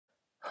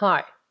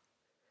Hi!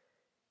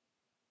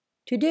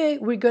 Today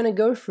we're going to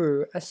go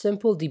through a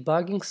simple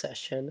debugging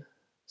session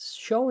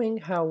showing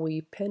how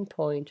we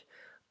pinpoint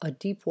a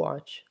deep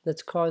watch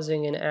that's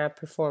causing an app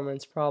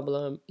performance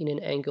problem in an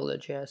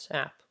AngularJS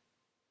app.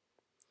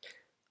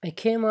 I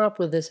came up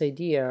with this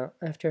idea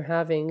after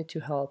having to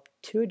help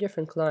two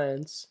different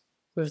clients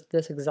with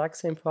this exact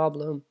same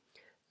problem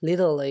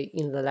literally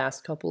in the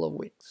last couple of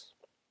weeks.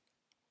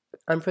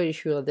 I'm pretty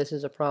sure this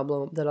is a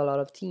problem that a lot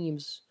of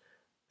teams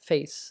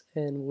face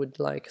and would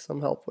like some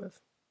help with.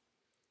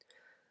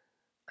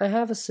 I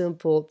have a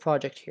simple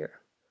project here.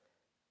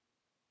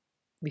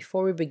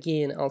 Before we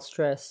begin, I'll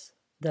stress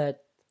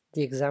that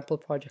the example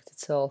project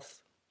itself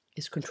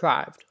is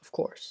contrived, of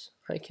course.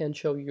 I can't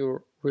show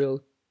you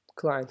real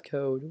client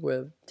code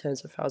with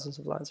tens of thousands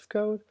of lines of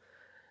code.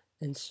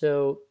 And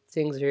so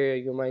things here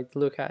you might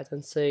look at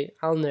and say,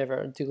 I'll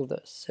never do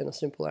this in a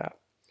simple app.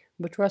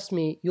 But trust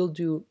me, you'll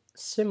do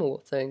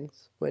similar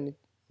things when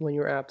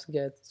your app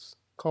gets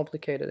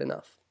complicated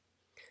enough.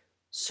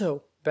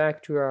 So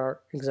back to our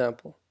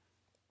example.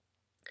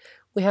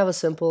 We have a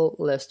simple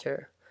list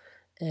here.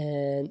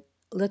 And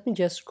let me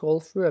just scroll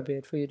through a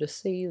bit for you to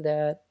see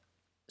that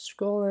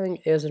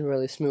scrolling isn't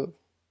really smooth.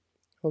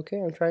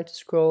 Okay, I'm trying to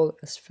scroll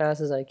as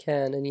fast as I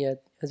can, and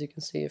yet, as you can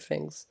see,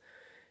 things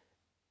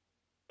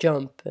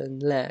jump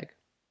and lag.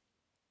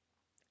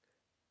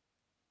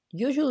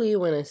 Usually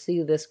when I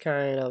see this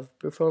kind of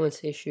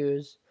performance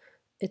issues,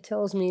 it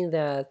tells me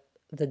that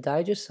the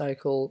digest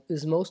cycle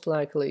is most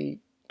likely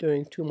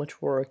doing too much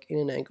work in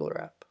an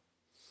Angular app.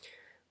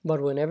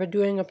 But whenever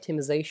doing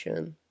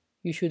optimization,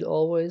 you should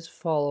always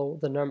follow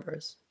the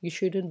numbers. You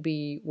shouldn't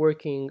be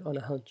working on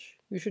a hunch.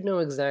 You should know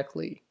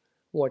exactly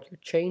what you're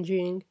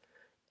changing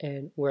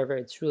and whether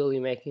it's really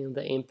making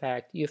the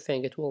impact you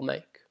think it will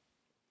make.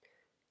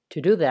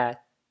 To do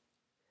that,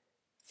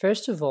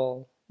 first of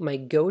all, my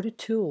go-to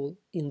tool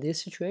in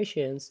these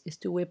situations is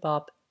to whip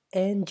up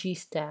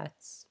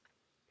ng-stats.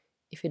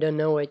 If you don't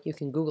know it, you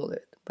can Google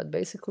it. But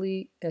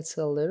basically, it's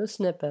a little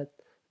snippet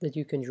that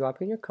you can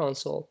drop in your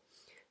console,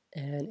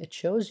 and it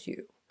shows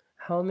you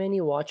how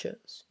many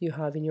watches you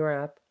have in your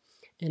app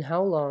and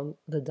how long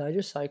the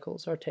digest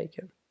cycles are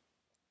taken.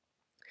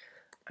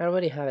 I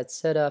already have it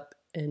set up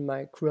in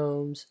my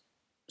Chrome's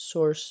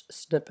source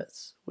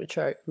snippets, which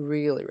I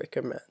really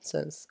recommend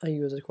since I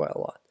use it quite a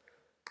lot.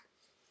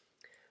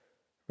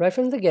 Right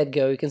from the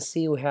get-go, you can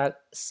see we have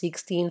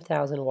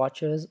 16,000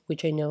 watches,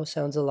 which I know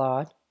sounds a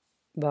lot,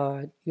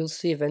 but you'll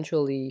see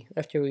eventually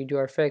after we do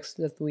our fix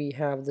that we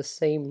have the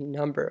same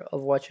number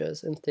of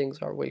watches and things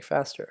are way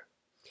faster.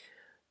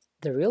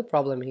 The real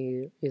problem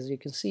here is you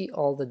can see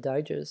all the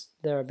digests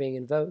that are being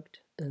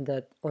invoked, and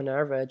that on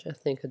average I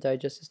think a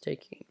digest is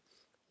taking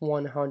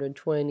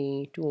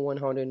 120 to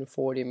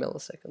 140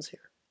 milliseconds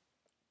here.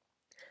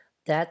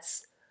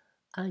 That's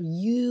a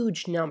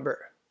huge number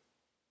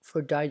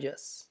for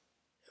digests,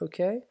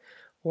 okay?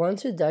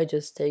 Once your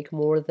digests take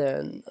more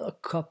than a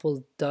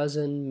couple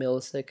dozen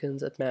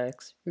milliseconds at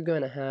max, you're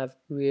going to have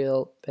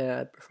real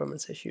bad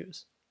performance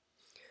issues,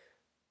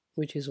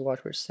 which is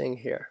what we're seeing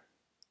here.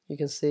 You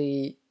can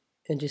see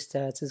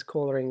ng-stats is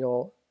coloring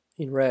all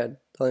in red,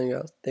 telling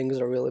us things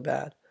are really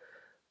bad.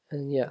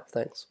 And yeah,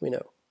 thanks, we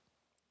know.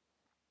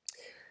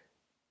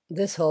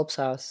 This helps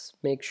us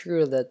make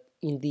sure that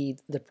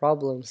indeed the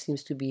problem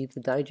seems to be the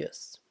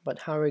digest, but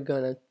how are we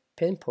going to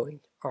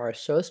pinpoint our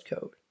source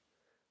code,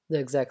 the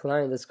exact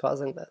line that's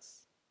causing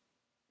this?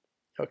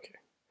 Okay.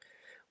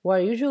 What I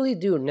usually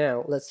do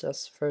now, let's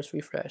just first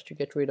refresh to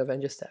get rid of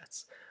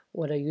ng-stats.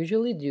 What I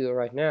usually do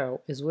right now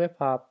is whip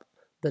up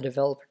the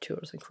developer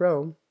tools in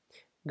Chrome,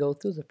 go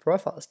through the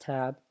Profiles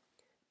tab,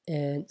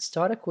 and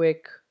start a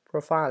quick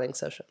profiling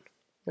session,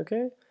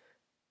 okay?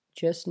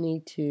 Just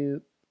need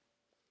to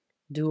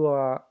do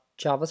a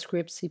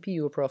JavaScript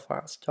CPU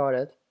profile, start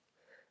it,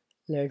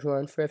 let it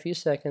run for a few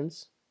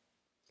seconds,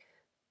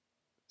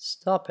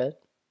 stop it,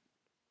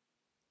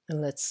 and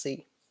let's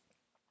see.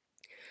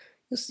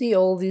 You see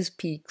all these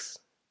peaks,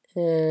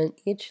 and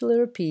each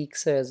little peak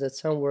says that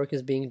some work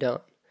is being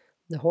done.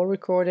 The whole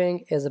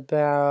recording is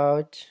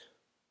about,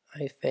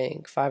 I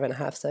think,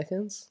 5.5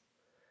 seconds.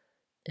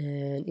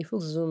 And if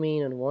we'll zoom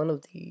in on one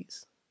of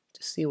these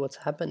to see what's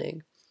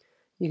happening,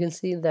 you can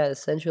see that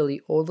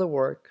essentially all the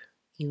work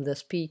in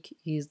this peak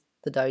is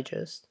the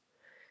digest.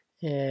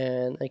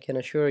 And I can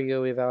assure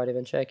you without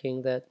even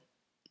checking that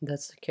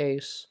that's the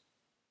case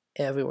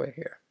everywhere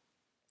here.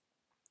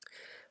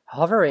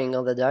 Hovering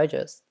on the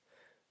digest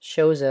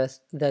shows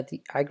us that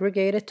the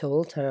aggregated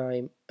total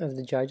time of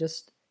the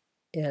digest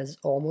is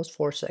almost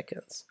 4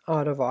 seconds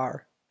out of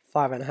our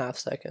 5.5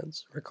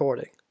 seconds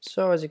recording.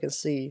 So as you can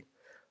see,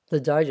 the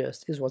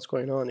digest is what's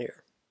going on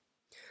here.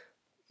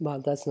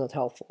 But that's not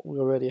helpful. We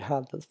already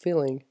have the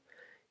feeling.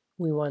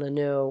 We want to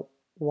know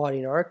what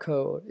in our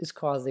code is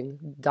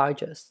causing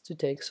digest to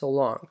take so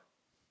long.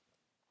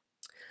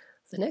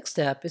 The next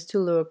step is to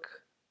look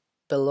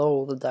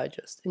below the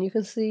digest, and you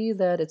can see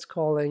that it's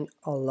calling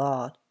a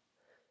lot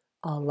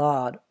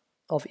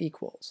of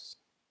equals.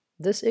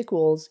 This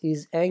equals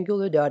is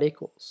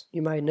angular.equals.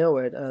 You might know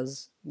it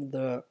as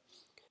the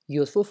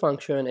useful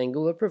function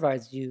Angular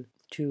provides you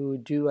to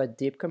do a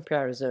deep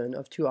comparison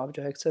of two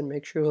objects and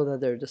make sure that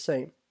they're the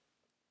same.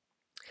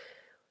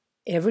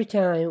 Every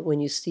time when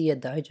you see a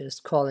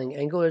digest calling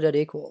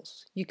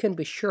Angular.equals, you can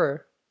be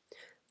sure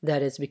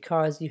that it's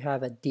because you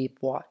have a deep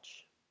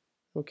watch.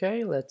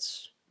 Okay,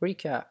 let's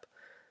recap.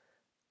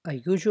 A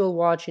usual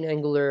watch in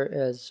Angular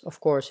is, of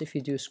course, if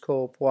you do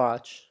scope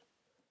watch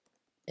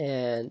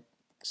and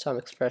some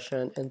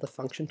expression and the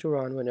function to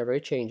run whenever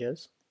it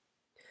changes.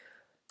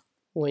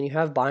 When you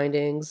have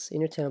bindings in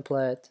your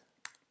template,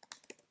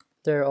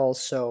 there are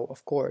also,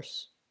 of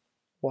course,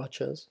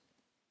 watches.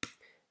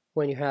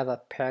 When you have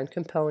a parent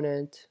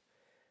component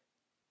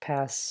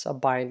pass a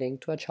binding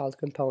to a child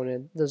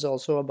component, there's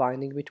also a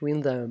binding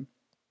between them.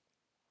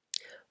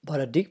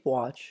 But a deep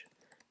watch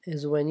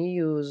is when you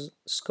use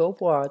scope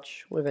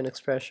watch with an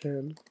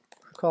expression,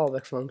 a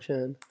callback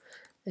function,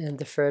 and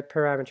the third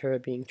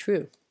parameter being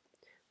true,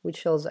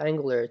 which tells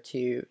Angular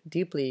to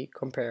deeply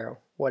compare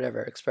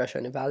whatever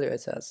expression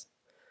evaluates as.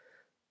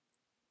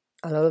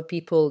 A lot of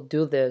people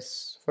do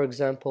this, for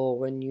example,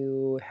 when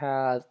you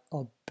have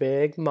a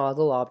big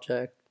model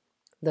object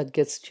that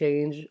gets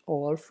changed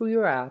all through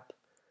your app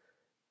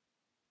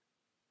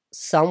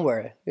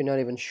somewhere, you're not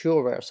even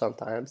sure where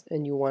sometimes,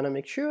 and you want to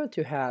make sure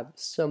to have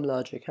some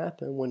logic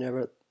happen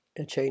whenever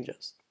it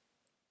changes.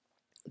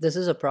 This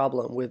is a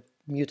problem with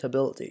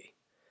mutability.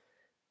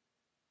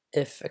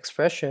 If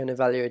expression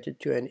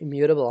evaluated to an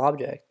immutable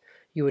object,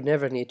 you would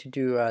never need to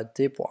do a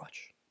deep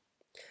watch.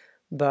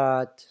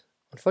 But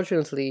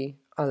unfortunately,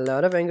 a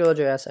lot of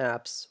AngularJS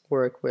apps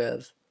work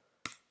with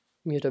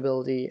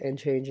mutability and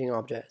changing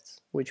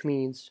objects, which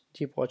means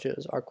deep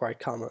watches are quite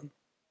common.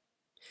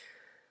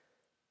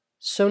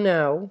 So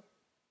now,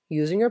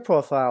 using our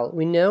profile,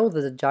 we know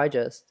that the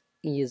digest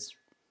is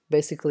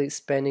basically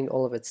spending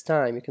all of its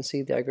time. You can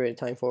see the aggregated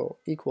time for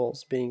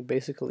equals being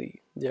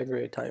basically the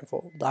aggregated time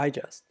for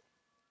digest.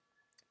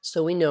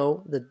 So we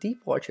know the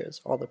deep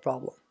watches are the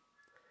problem.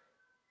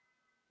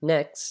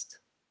 Next,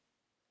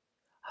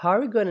 how are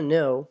we going to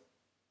know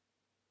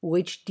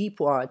which deep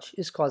watch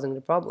is causing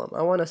the problem?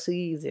 I want to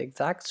see the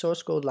exact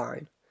source code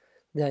line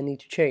that I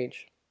need to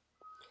change.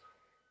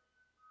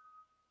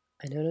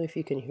 I don't know if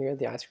you can hear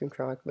the ice cream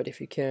truck, but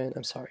if you can,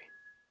 I'm sorry.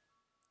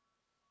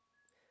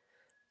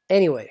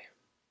 Anyway,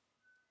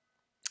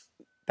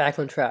 back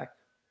on track.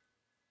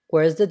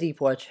 Where's the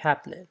deep watch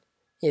happening?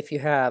 If you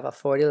have a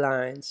 40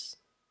 lines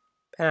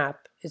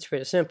app, it's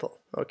pretty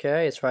simple,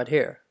 okay? It's right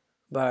here.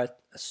 But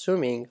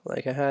assuming,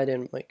 like I had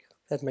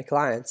at my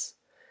clients,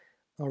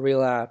 a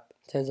real app,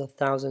 tens of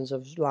thousands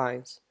of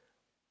lines,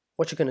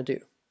 what you gonna do?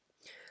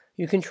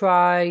 You can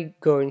try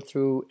going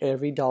through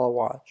every dollar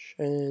watch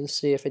and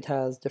see if it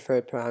has the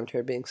third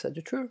parameter being set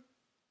to true.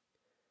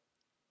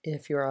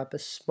 If your app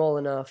is small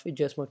enough, it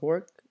just might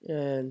work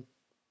and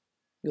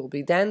you'll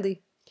be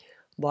dandy.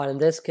 But in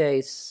this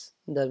case,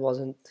 that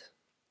wasn't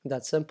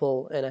that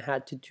simple and I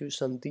had to do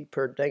some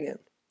deeper digging.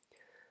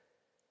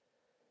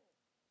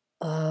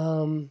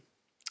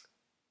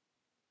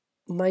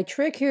 My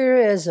trick here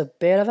is a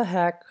bit of a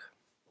hack,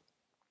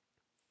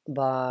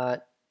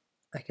 but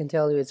I can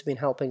tell you it's been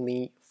helping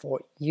me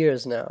for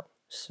years now.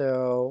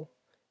 So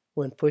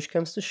when push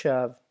comes to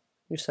shove,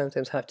 you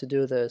sometimes have to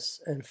do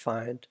this and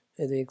find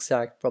the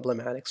exact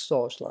problematic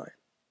source line.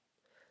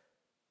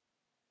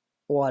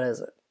 What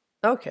is it?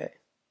 Okay,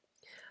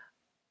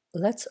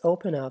 let's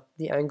open up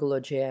the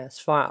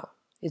AngularJS file.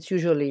 It's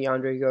usually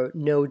under your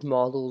node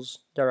models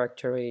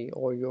directory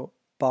or your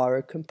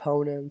borrow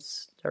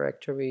components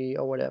directory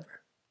or whatever.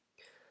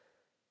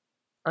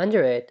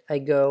 Under it, I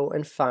go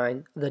and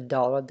find the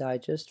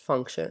 $digest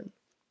function,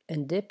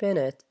 and dip in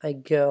it, I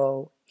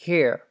go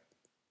here.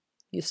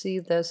 You see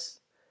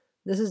this?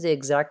 This is the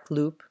exact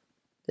loop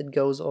that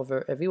goes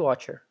over every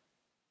watcher,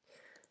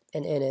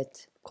 and in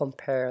it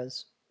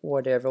compares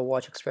whatever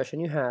watch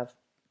expression you have.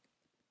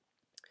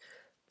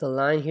 The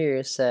line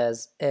here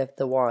says if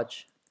the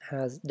watch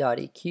has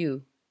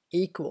 .eq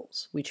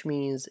equals, which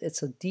means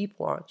it's a deep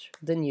watch,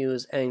 then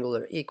use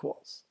Angular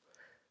equals.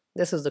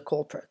 This is the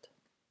culprit.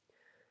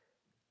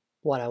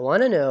 What I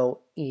want to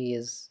know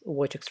is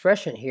which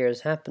expression here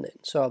is happening,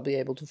 so I'll be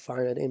able to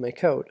find it in my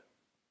code.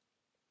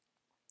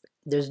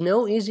 There's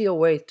no easier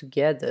way to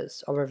get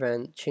this other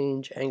than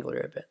change Angular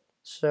a bit.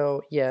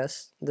 So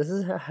yes, this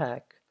is a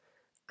hack.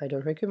 I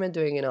don't recommend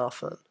doing it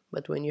often,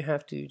 but when you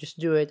have to, just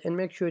do it and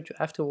make sure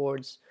to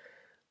afterwards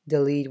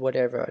delete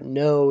whatever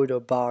node or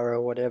borrow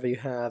whatever you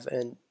have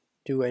and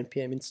do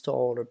npm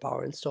install or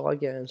borrow install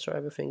again so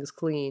everything is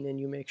clean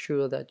and you make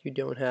sure that you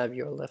don't have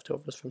your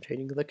leftovers from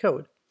changing the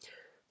code.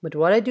 But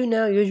what I do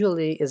now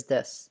usually is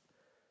this.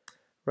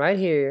 Right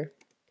here,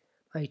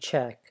 I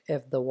check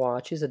if the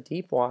watch is a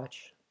deep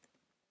watch,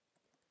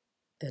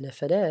 and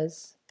if it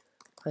is,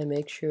 I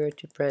make sure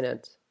to print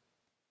it.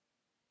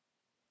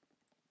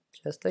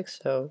 Just like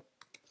so.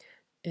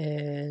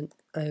 And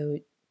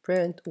I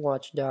print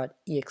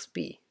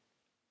watch.exp,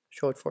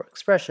 short for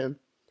expression,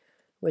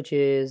 which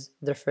is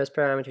the first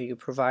parameter you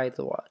provide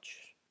the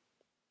watch.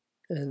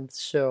 And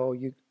so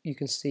you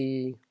can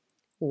see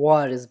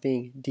what is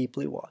being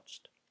deeply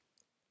watched.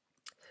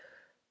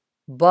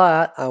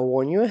 But I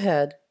warn you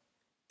ahead,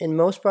 in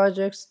most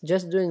projects,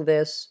 just doing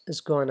this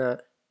is gonna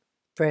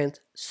print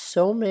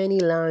so many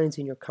lines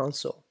in your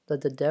console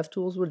that the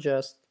DevTools will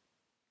just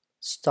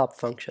stop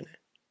functioning.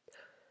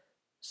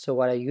 So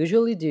what I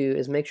usually do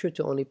is make sure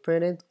to only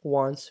print it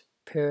once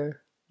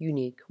per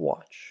unique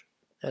watch.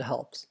 That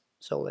helps.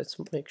 So let's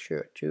make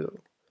sure to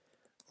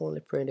only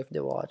print if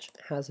the watch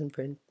hasn't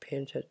been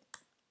printed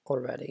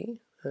already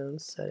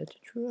and set it to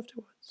true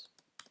afterwards.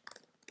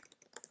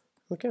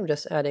 Okay, I'm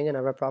just adding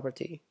another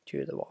property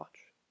to the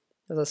watch.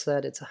 As I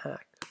said, it's a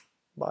hack,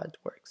 but it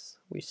works.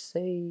 We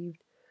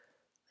saved.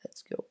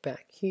 Let's go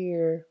back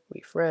here,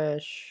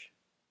 refresh.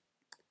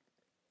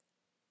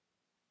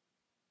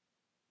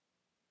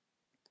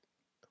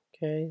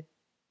 Okay,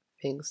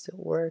 things still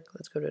work.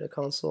 Let's go to the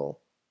console.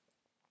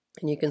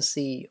 And you can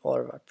see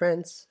all of our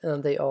prints,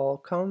 and they all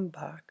come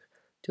back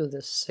to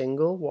this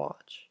single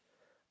watch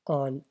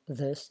on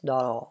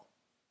this.all.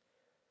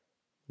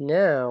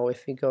 Now,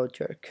 if we go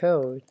to our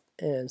code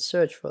and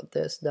search for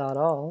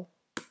this.all,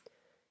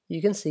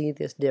 you can see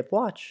this dip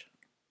watch.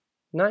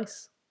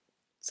 Nice.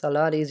 It's a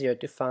lot easier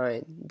to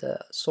find the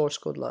source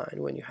code line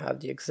when you have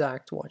the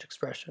exact watch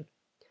expression.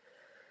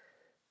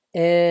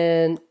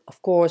 And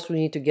of course, we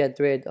need to get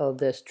rid of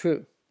this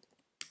true.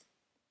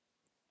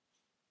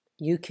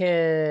 You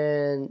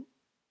can,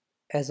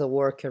 as a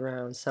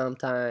workaround,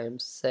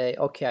 sometimes say,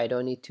 okay, I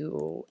don't need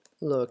to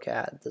look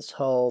at this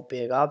whole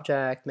big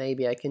object.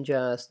 Maybe I can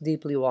just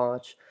deeply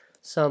watch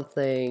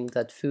something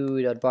that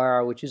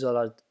foo.bar, which is a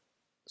lot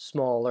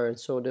smaller, and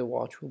so the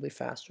watch will be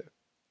faster.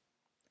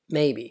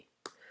 Maybe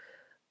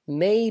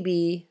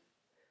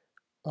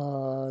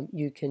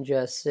you can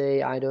just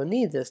say, I don't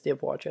need this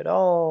dip watch at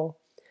all.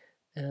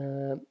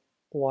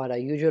 What I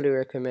usually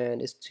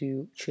recommend is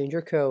to change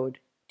your code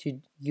to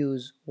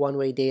use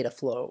one-way data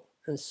flow.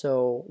 And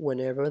so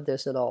whenever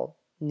this at all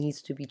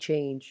needs to be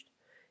changed,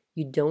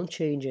 you don't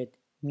change it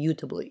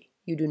mutably.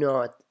 You do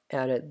not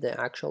edit the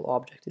actual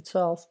object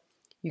itself.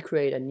 You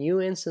create a new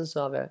instance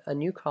of it, a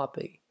new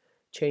copy,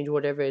 change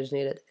whatever is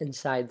needed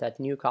inside that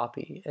new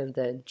copy, and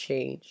then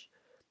change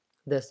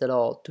this at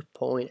all to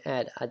point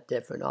at a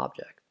different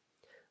object.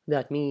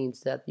 That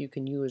means that you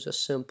can use a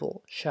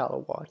simple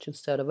shallow watch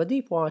instead of a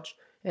deep watch,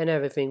 and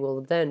everything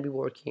will then be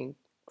working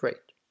great.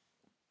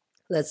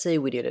 Let's say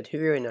we did it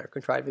here in our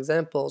contrived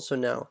example, so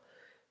now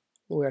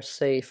we're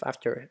safe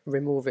after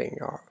removing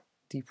our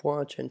deep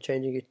watch and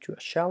changing it to a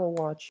shallow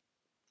watch.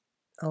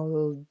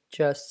 I'll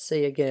just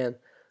say again,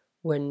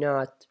 we're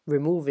not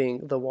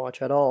removing the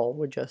watch at all,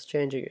 we're just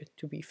changing it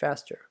to be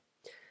faster.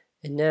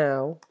 And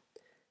now,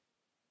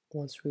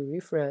 once we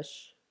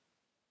refresh,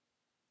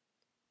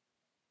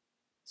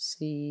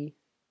 see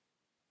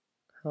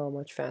how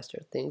much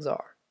faster things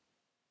are.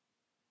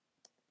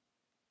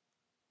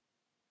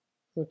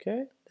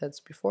 Okay, that's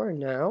before and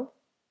now.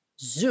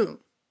 Zoom!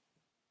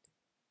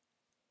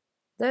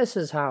 This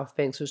is how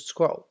things should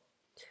scroll.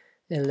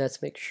 And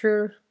let's make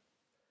sure.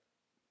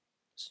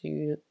 So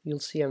you'll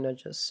see I'm not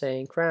just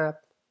saying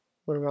crap.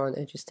 We'll run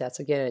stats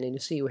again, and you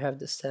see we have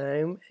the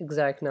same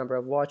exact number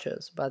of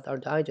watches, but our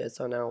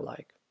digests are now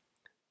like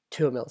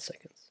 2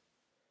 milliseconds,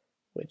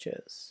 which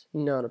is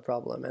not a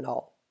problem at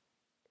all.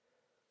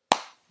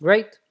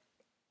 Great!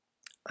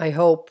 I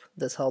hope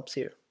this helps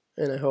you,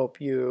 and I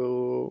hope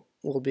you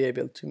will be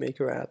able to make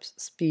your apps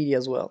speedy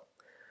as well.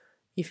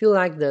 If you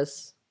like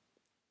this,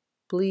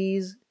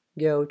 please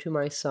go to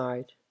my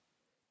site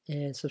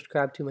and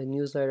subscribe to my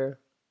newsletter.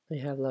 I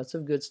have lots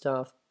of good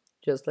stuff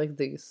just like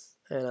this,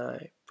 and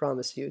I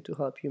promise you to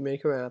help you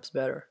make your apps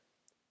better.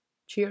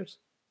 Cheers!